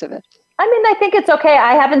as the rest of it? I mean, I think it's okay.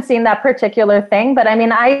 I haven't seen that particular thing, but I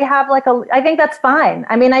mean, I think that's fine.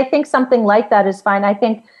 I mean, I think something like that is fine. I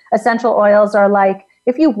think essential oils are like,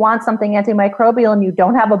 if you want something antimicrobial and you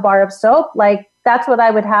don't have a bar of soap, like that's what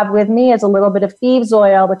I would have with me is a little bit of thieves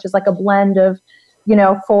oil, which is like a blend of,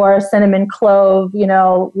 for cinnamon, clove,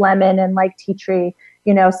 lemon and like tea tree,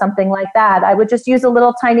 something like that. I would just use a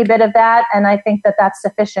little tiny bit of that. And I think that that's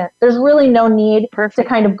sufficient. There's really no need to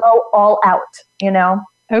kind of go all out,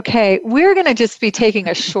 Okay, we're going to just be taking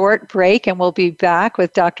a short break and we'll be back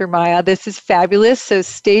with Dr. Maya. This is fabulous. So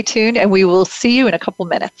stay tuned and we will see you in a couple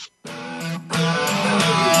minutes.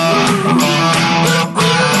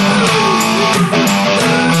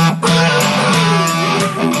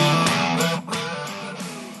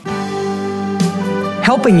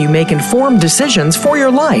 Helping you make informed decisions for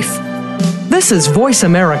your life. This is Voice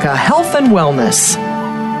America Health and Wellness.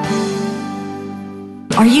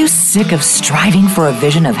 Are you sick of striving for a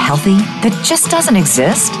vision of healthy that just doesn't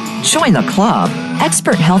exist? Join the club.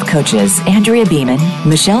 Expert health coaches Andrea Beeman,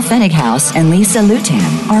 Michelle Fennighaus, and Lisa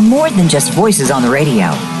Lutan are more than just voices on the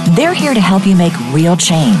radio. They're here to help you make real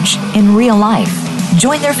change in real life.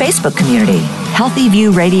 Join their Facebook community,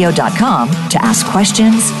 healthyviewradio.com, to ask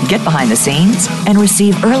questions, get behind the scenes, and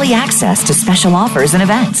receive early access to special offers and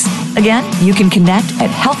events. Again, you can connect at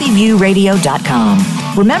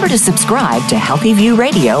healthyviewradio.com. Remember to subscribe to Healthy View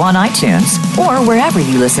Radio on iTunes or wherever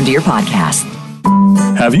you listen to your podcast.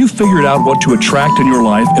 Have you figured out what to attract in your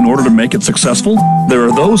life in order to make it successful? There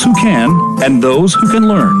are those who can and those who can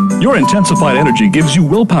learn. Your intensified energy gives you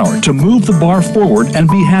willpower to move the bar forward and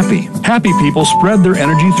be happy. Happy people spread their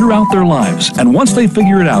energy throughout their lives, and once they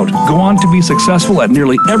figure it out, go on to be successful at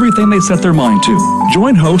nearly everything they set their mind to.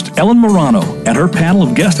 Join host Ellen Morano and her panel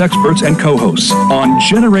of guest experts and co-hosts on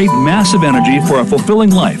Generate Massive Energy for a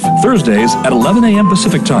Fulfilling Life, Thursdays at 11 a.m.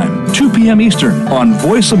 Pacific Time, 2 p.m. Eastern on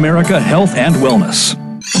Voice America Health and Wellness.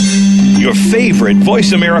 Your favorite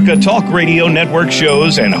Voice America Talk Radio Network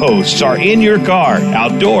shows and hosts are in your car,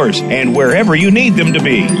 outdoors, and wherever you need them to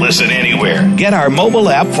be. Listen anywhere. Get our mobile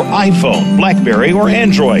app for iPhone, BlackBerry, or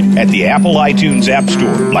Android at the Apple iTunes App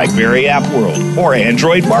Store, BlackBerry App World, or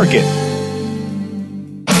Android Market.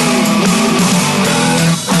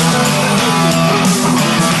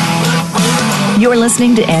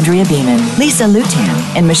 listening to Andrea Beeman, Lisa Lutan,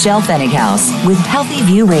 and Michelle Fennighaus with Healthy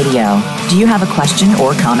View Radio. Do you have a question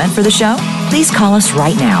or comment for the show? Please call us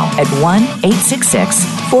right now at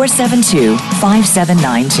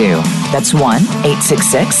 1-866-472-5792. That's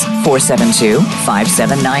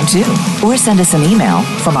 1-866-472-5792. Or send us an email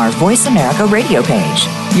from our Voice America radio page.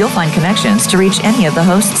 You'll find connections to reach any of the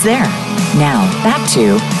hosts there. Now, back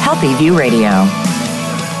to Healthy View Radio.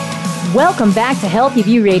 Welcome back to Healthy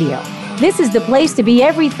View Radio. This is the place to be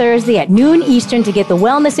every Thursday at noon Eastern to get the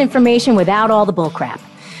wellness information without all the bullcrap.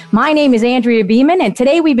 My name is Andrea Beeman, and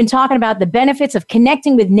today we've been talking about the benefits of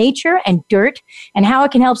connecting with nature and dirt and how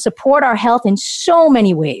it can help support our health in so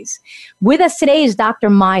many ways. With us today is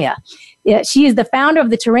Dr. Maya. She is the founder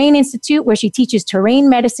of the Terrain Institute, where she teaches terrain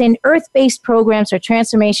medicine, earth-based programs for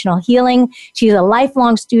transformational healing. She's a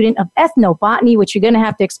lifelong student of ethnobotany, which you're going to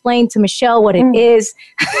have to explain to Michelle what it is.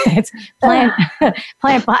 It's plant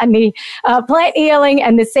botany, plant healing,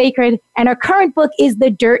 and the sacred. And her current book is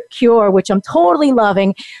The Dirt Cure, which I'm totally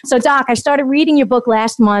loving. So, Doc, I started reading your book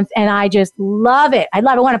last month, and I just love it. I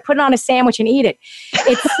love it. I want to put it on a sandwich and eat it.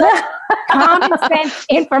 It's such common sense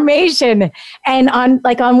information. And on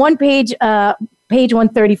one page, page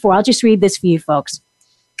 134, I'll just read this for you folks.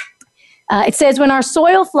 It says, when our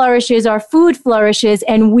soil flourishes, our food flourishes,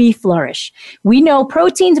 and we flourish. We know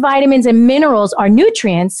proteins, vitamins, and minerals are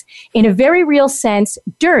nutrients. In a very real sense,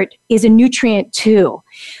 dirt is a nutrient too.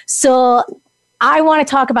 So I want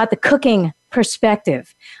to talk about the cooking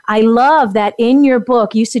perspective. I love that in your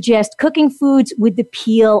book, you suggest cooking foods with the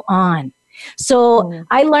peel on. So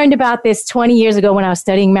I learned about this 20 years ago when I was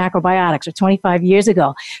studying macrobiotics, or 25 years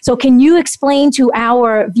ago. So can you explain to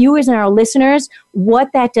our viewers and our listeners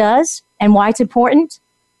what that does and why it's important?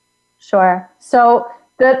 Sure. So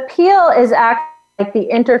the peel is actually like the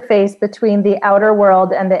interface between the outer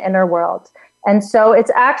world and the inner world. And so it's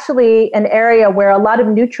actually an area where a lot of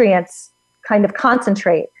nutrients kind of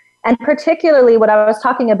concentrate. And particularly what I was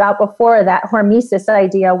talking about before, that hormesis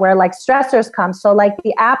idea where like stressors come. So like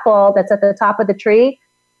the apple that's at the top of the tree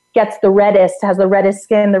gets the reddest, has the reddest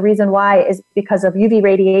skin. The reason why is because of UV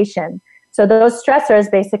radiation. So those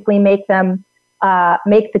stressors basically make them,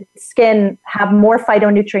 make the skin have more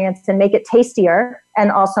phytonutrients and make it tastier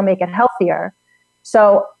and also make it healthier.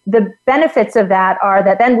 So the benefits of that are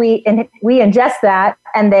that then we ingest that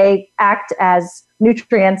and they act as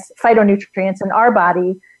nutrients, phytonutrients in our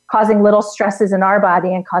body, causing little stresses in our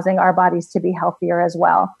body and causing our bodies to be healthier as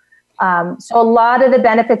well. So a lot of the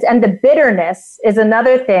benefits, and the bitterness is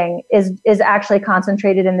another thing, is actually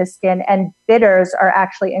concentrated in the skin, and bitters are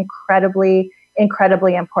actually incredibly,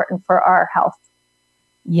 incredibly important for our health.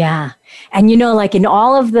 Yeah. And like in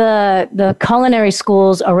all of the culinary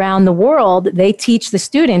schools around the world, they teach the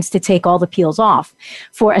students to take all the peels off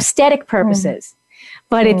for aesthetic purposes.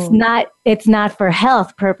 But it's not for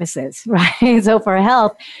health purposes, right? So for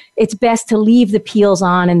health, it's best to leave the peels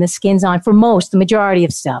on and the skins on for the majority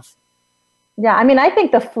of stuff. Yeah, I mean, I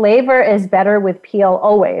think the flavor is better with peel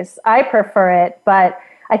always. I prefer it, but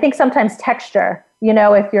I think sometimes texture,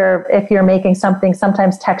 if you're making something,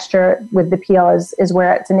 sometimes texture with the peel is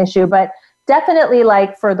where it's an issue. But definitely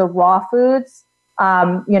like for the raw foods,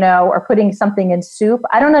 or putting something in soup,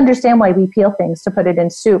 I don't understand why we peel things to put it in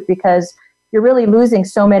soup, because you're really losing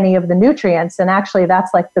so many of the nutrients. And actually,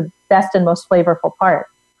 that's like the best and most flavorful part.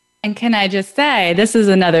 And can I just say, this is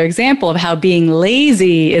another example of how being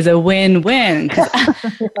lazy is a win-win. 'Cause I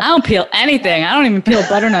don't peel anything. I don't even peel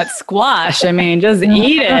butternut squash. I mean, just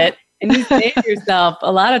eat it. And you save yourself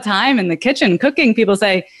a lot of time in the kitchen cooking. People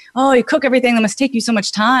say, oh, you cook everything, that must take you so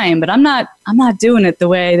much time. But I'm not doing it the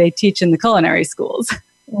way they teach in the culinary schools.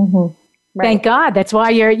 Mm-hmm. Right. Thank God. That's why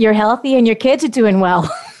you're healthy and your kids are doing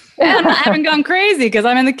well. And I haven't gone crazy because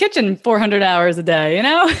I'm in the kitchen 400 hours a day,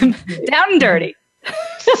 down and dirty.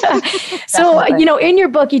 So, in your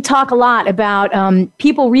book, you talk a lot about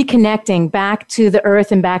people reconnecting back to the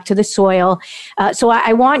earth and back to the soil. So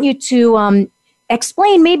I want you to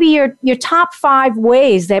explain maybe your top 5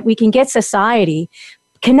 ways that we can get society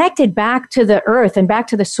connected back to the earth and back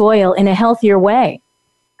to the soil in a healthier way.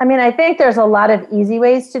 I mean, I think there's a lot of easy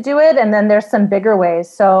ways to do it, and then there's some bigger ways.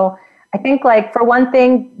 So I think, like, for one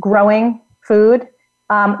thing, growing food,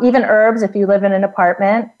 even herbs, if you live in an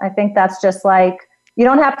apartment, I think that's just like, you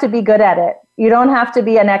don't have to be good at it. You don't have to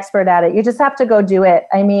be an expert at it. You just have to go do it.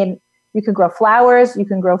 I mean, you can grow flowers, you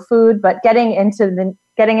can grow food, but getting into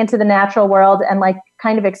the natural world and like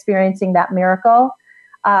kind of experiencing that miracle.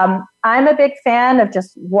 I'm a big fan of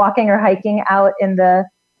just walking or hiking out in a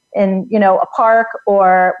park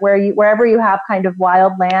or wherever you have kind of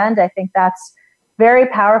wild land. I think that's very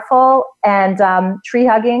powerful. And tree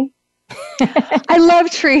hugging I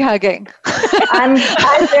love tree hugging. I'm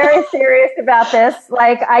very serious about this.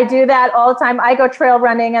 Like, I do that all the time. I go trail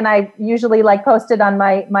running, and I usually like post it on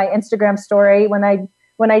my Instagram story when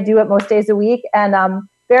I do it most days a week. And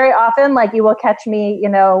very often, like, you will catch me, you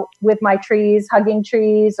know, with my trees, hugging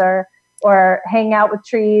trees, or hanging out with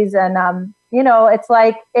trees. And you know, it's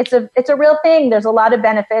like it's a real thing. There's a lot of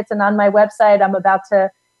benefits, and on my website, I'm about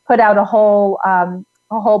to put out a whole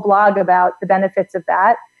blog about the benefits of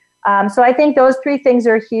that. So I think those three things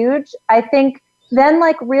are huge. I think then,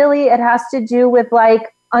 like, really it has to do with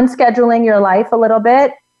like unscheduling your life a little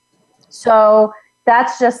bit. So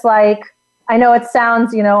that's just like, I know it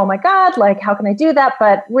sounds, you know, oh my God, like, how can I do that?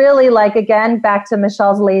 But really, like, again, back to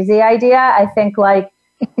Michelle's lazy idea, I think, like,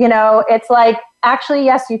 you know, it's like, actually,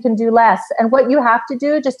 yes, you can do less. And what you have to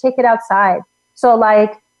do, just take it outside. So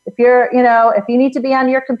like, if you need to be on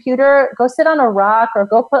your computer, go sit on a rock or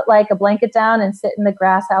go put like a blanket down and sit in the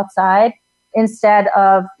grass outside instead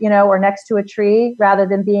of, you know, or next to a tree, rather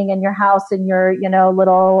than being in your house in your, you know,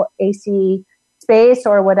 little AC space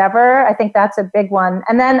or whatever. I think that's a big one.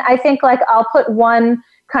 And then I think, like, I'll put one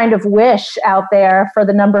kind of wish out there for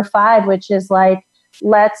the number 5, which is like,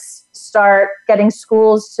 let's start getting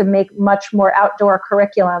schools to make much more outdoor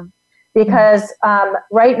curriculum. Because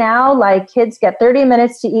right now, like, kids get 30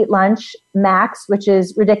 minutes to eat lunch max, which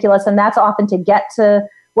is ridiculous. And that's often to get to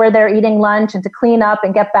where they're eating lunch and to clean up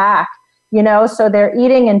and get back, you know, so they're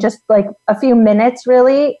eating in just like a few minutes,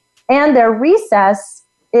 really. And their recess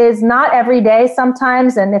is not every day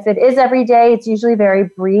sometimes. And if it is every day, it's usually very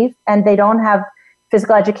brief, and they don't have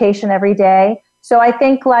physical education every day. So I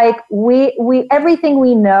think, like, we everything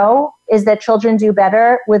we know is that children do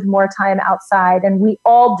better with more time outside, and we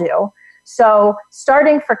all do. So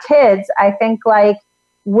starting for kids, I think, like,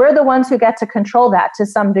 we're the ones who get to control that to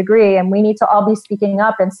some degree. And we need to all be speaking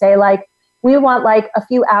up and say, like, we want like a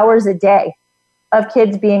few hours a day of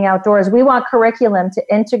kids being outdoors. We want curriculum to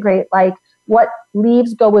integrate, like, what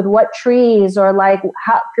leaves go with what trees, or like,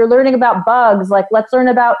 how, if you're learning about bugs, like, let's learn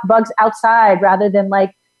about bugs outside rather than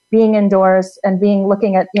like being indoors and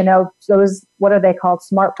looking at, you know, those, what are they called?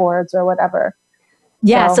 Smart boards or whatever.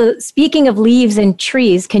 Yeah. So speaking of leaves and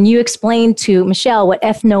trees, can you explain to Michelle what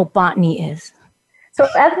ethnobotany is? So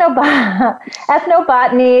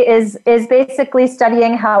ethnobotany is basically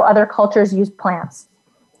studying how other cultures use plants.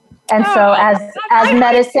 And so as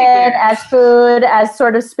medicine, as food, as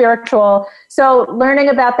sort of spiritual. So learning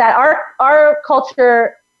about that, our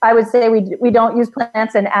culture, I would say we don't use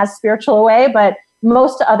plants in as spiritual a way, but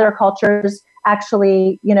most other cultures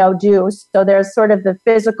actually, you know, do. So there's sort of the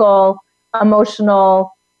physical,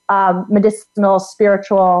 emotional, medicinal,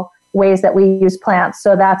 spiritual ways that we use plants.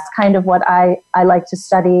 So that's kind of what I like to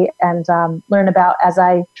study and learn about as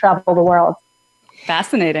I travel the world.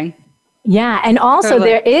 Fascinating. Yeah. And also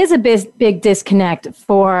there is a big disconnect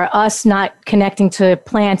for us not connecting to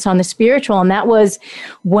plants on the spiritual. And that was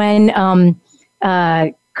when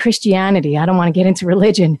Christianity, I don't want to get into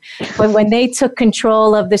religion, but when they took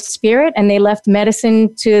control of the spirit and they left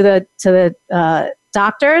medicine to the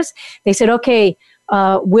doctors, they said, okay,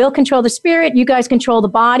 we'll control the spirit, you guys control the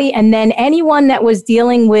body. And then anyone that was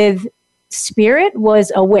dealing with spirit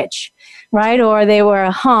was a witch, right? Or they were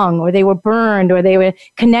hung, or they were burned, or they were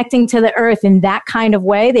connecting to the earth in that kind of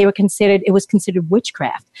way. It was considered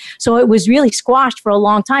witchcraft. So it was really squashed for a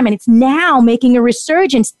long time, and it's now making a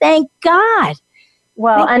resurgence. Thank God.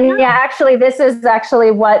 Well, actually, this is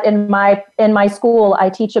actually what in my school I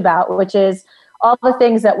teach about, which is all the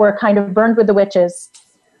things that were kind of burned with the witches.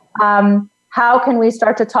 How can we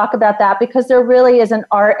start to talk about that? Because there really is an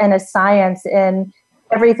art and a science in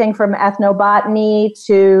everything from ethnobotany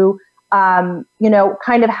to, you know,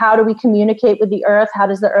 kind of how do we communicate with the earth? How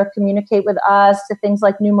does the earth communicate with us? To things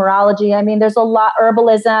like numerology. I mean, there's a lot,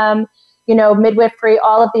 herbalism, you know, midwifery,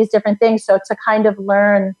 all of these different things. So to kind of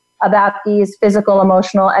learn about these physical,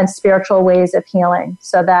 emotional, and spiritual ways of healing.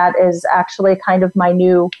 So that is actually kind of my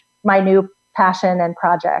new passion and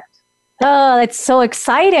project. Oh, that's so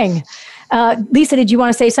exciting. Lisa, did you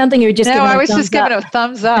want to say something? Or just no, I was just giving a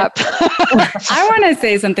thumbs up. I want to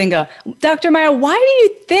say something. Dr. Meyer, why do you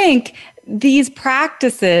think these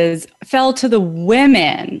practices fell to the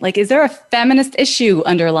women? Like, is there a feminist issue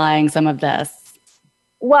underlying some of this?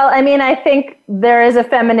 Well, I mean, I think there is a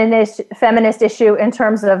feminist issue in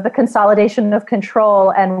terms of the consolidation of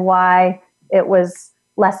control and why it was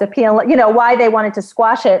less appealing, you know, why they wanted to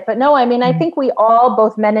squash it. But no, I mean, I think we all,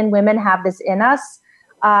 both men and women, have this in us.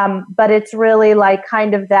 But it's really like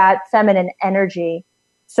kind of that feminine energy.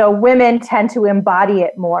 So women tend to embody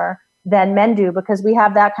it more than men do because we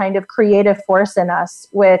have that kind of creative force in us,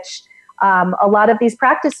 which a lot of these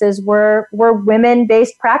practices were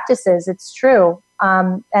women-based practices. It's true.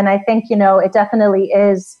 And I think, it definitely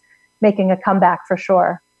is making a comeback for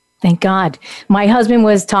sure. Thank God. My husband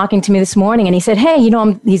was talking to me this morning and he said, hey,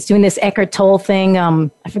 he's doing this Eckhart Tolle thing.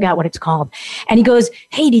 I forgot what it's called. And he goes,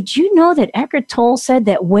 hey, did you know that Eckhart Tolle said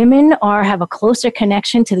that women have a closer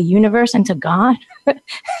connection to the universe and to God?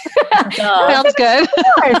 Sounds good.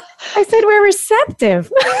 I said, we're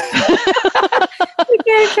receptive. We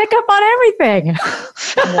can pick up on everything.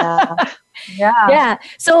 Yeah.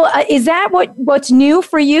 So is that what's new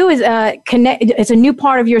for you? Is it's a new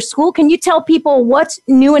part of your school? Can you tell people what's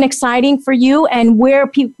new and exciting for you, and where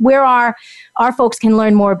our folks can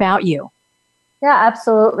learn more about you? Yeah,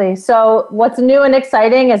 absolutely. So what's new and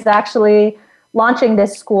exciting is actually launching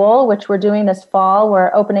this school, which we're doing this fall.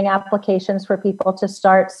 We're opening applications for people to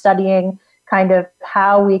start studying kind of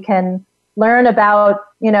how we can learn about,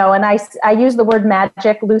 and I use the word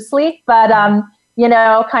magic loosely, but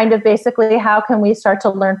kind of basically how can we start to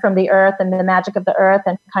learn from the earth and the magic of the earth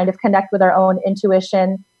and kind of connect with our own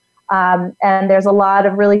intuition. And there's a lot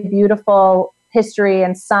of really beautiful history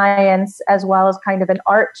and science as well as kind of an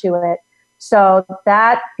art to it. So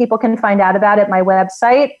that people can find out about at my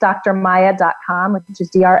website, drmaya.com, which is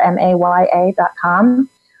drmaya.com.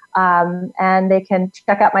 And they can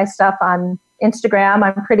check out my stuff on Instagram.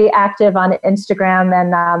 I'm pretty active on Instagram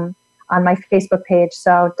and on my Facebook page.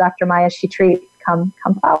 So Dr. Maya Shetreat. Come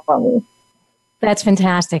follow me. That's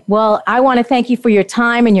fantastic. Well, I want to thank you for your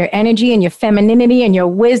time and your energy and your femininity and your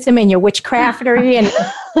wisdom and your witchcraftery and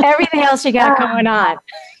everything else you got going on.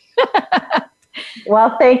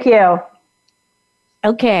 Well, thank you.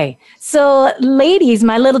 Okay. So, ladies,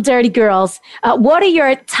 my little dirty girls, what are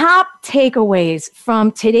your top takeaways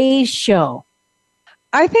from today's show?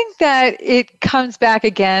 I think that it comes back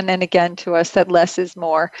again and again to us that less is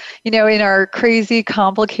more. In our crazy,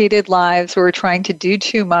 complicated lives where we're trying to do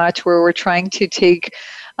too much, where we're trying to take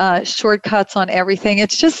shortcuts on everything,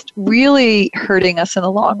 it's just really hurting us in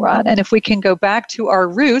the long run. And if we can go back to our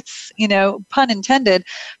roots, pun intended,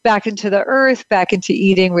 back into the earth, back into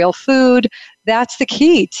eating real food, that's the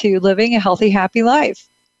key to living a healthy, happy life.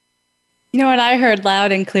 What I heard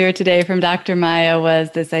loud and clear today from Dr. Maya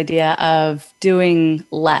was this idea of doing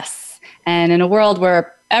less. And in a world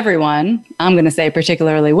where everyone, I'm going to say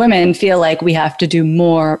particularly women, feel like we have to do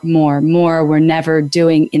more, we're never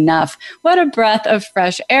doing enough. What a breath of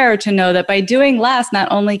fresh air to know that by doing less, not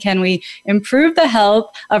only can we improve the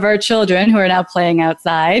health of our children who are now playing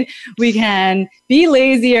outside, we can be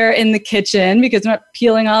lazier in the kitchen because we're not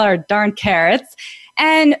peeling all our darn carrots,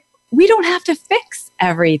 and we don't have to fix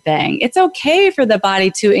everything. It's okay for the body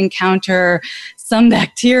to encounter some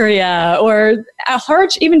bacteria or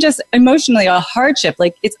even just emotionally a hardship.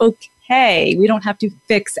 Like, it's okay. We don't have to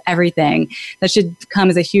fix everything. That should come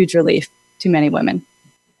as a huge relief to many women.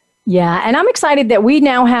 Yeah, and I'm excited that we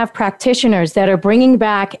now have practitioners that are bringing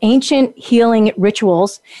back ancient healing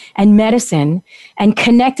rituals and medicine and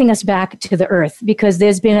connecting us back to the earth, because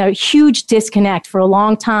there's been a huge disconnect for a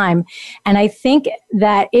long time. And I think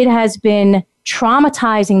that it has been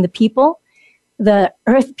traumatizing the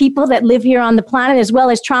earth people that live here on the planet, as well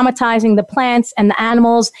as traumatizing the plants and the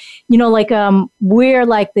animals. We're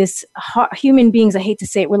like this, human beings, I hate to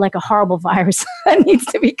say it, we're like a horrible virus that needs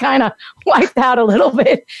to be kind of wiped out a little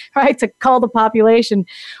bit, right, to cull the population.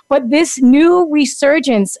 But this new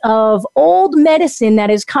resurgence of old medicine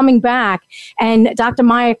that is coming back, and Dr.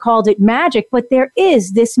 Maya called it magic, but there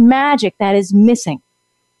is this magic that is missing.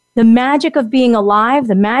 The magic of being alive,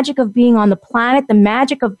 the magic of being on the planet, the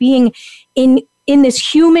magic of being in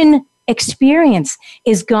this human experience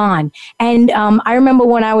is gone. And I remember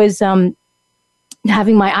when I was having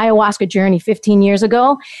my ayahuasca journey 15 years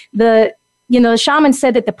ago, the shaman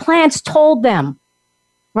said that the plants told them,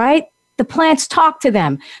 right? The plants talk to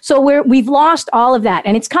them. So we've lost all of that,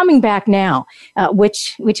 and it's coming back now,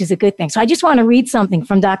 which is a good thing. So I just want to read something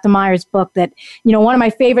from Dr. Meyer's book that, one of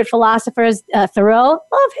my favorite philosophers, Thoreau,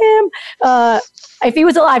 love him. If he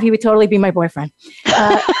was alive, he would totally be my boyfriend.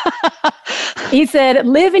 He said,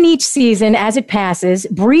 live in each season as it passes,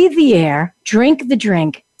 breathe the air, drink the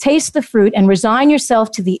drink, taste the fruit, and resign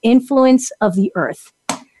yourself to the influence of the earth.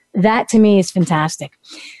 That to me is fantastic.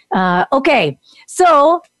 Okay,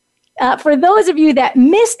 so for those of you that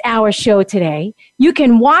missed our show today, you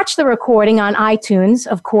can watch the recording on iTunes,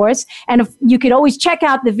 of course, and you could always check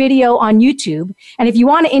out the video on YouTube. And if you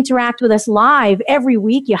want to interact with us live every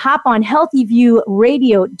week, you hop on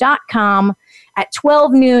healthyviewradio.com at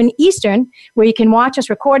 12 noon Eastern, where you can watch us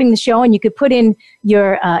recording the show, and you could put in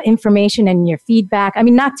your information and your feedback. I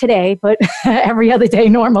mean, not today, but every other day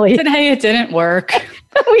normally. Today it didn't work.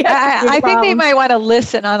 I think they might want to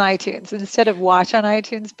listen on iTunes instead of watch on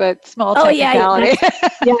iTunes, but small technicality.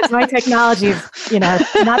 Yes, my technology is,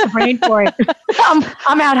 not the brain for it.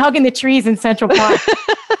 I'm out hugging the trees in Central Park.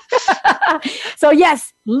 So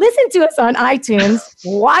yes, listen to us on iTunes,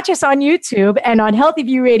 watch us on YouTube and on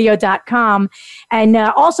healthyviewradio.com. And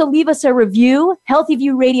also leave us a review,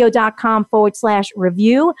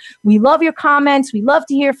 healthyviewradio.com/review. We love your comments. We love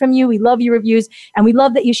to hear from you. We love your reviews. And we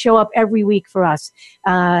love that you show up every week for us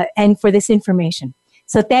and for this information.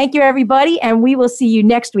 So thank you, everybody. And we will see you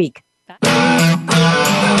next week.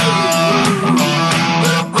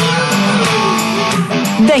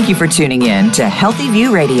 Thank you for tuning in to Healthy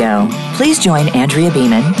View Radio. Please join Andrea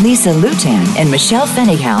Beeman, Lisa Lutan, and Michelle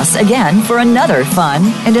Fennighaus again for another fun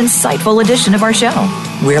and insightful edition of our show.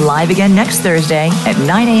 We're live again next Thursday at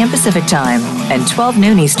 9 a.m. Pacific Time and 12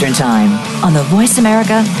 noon Eastern Time on the Voice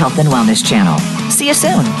America Health and Wellness Channel. See you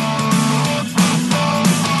soon.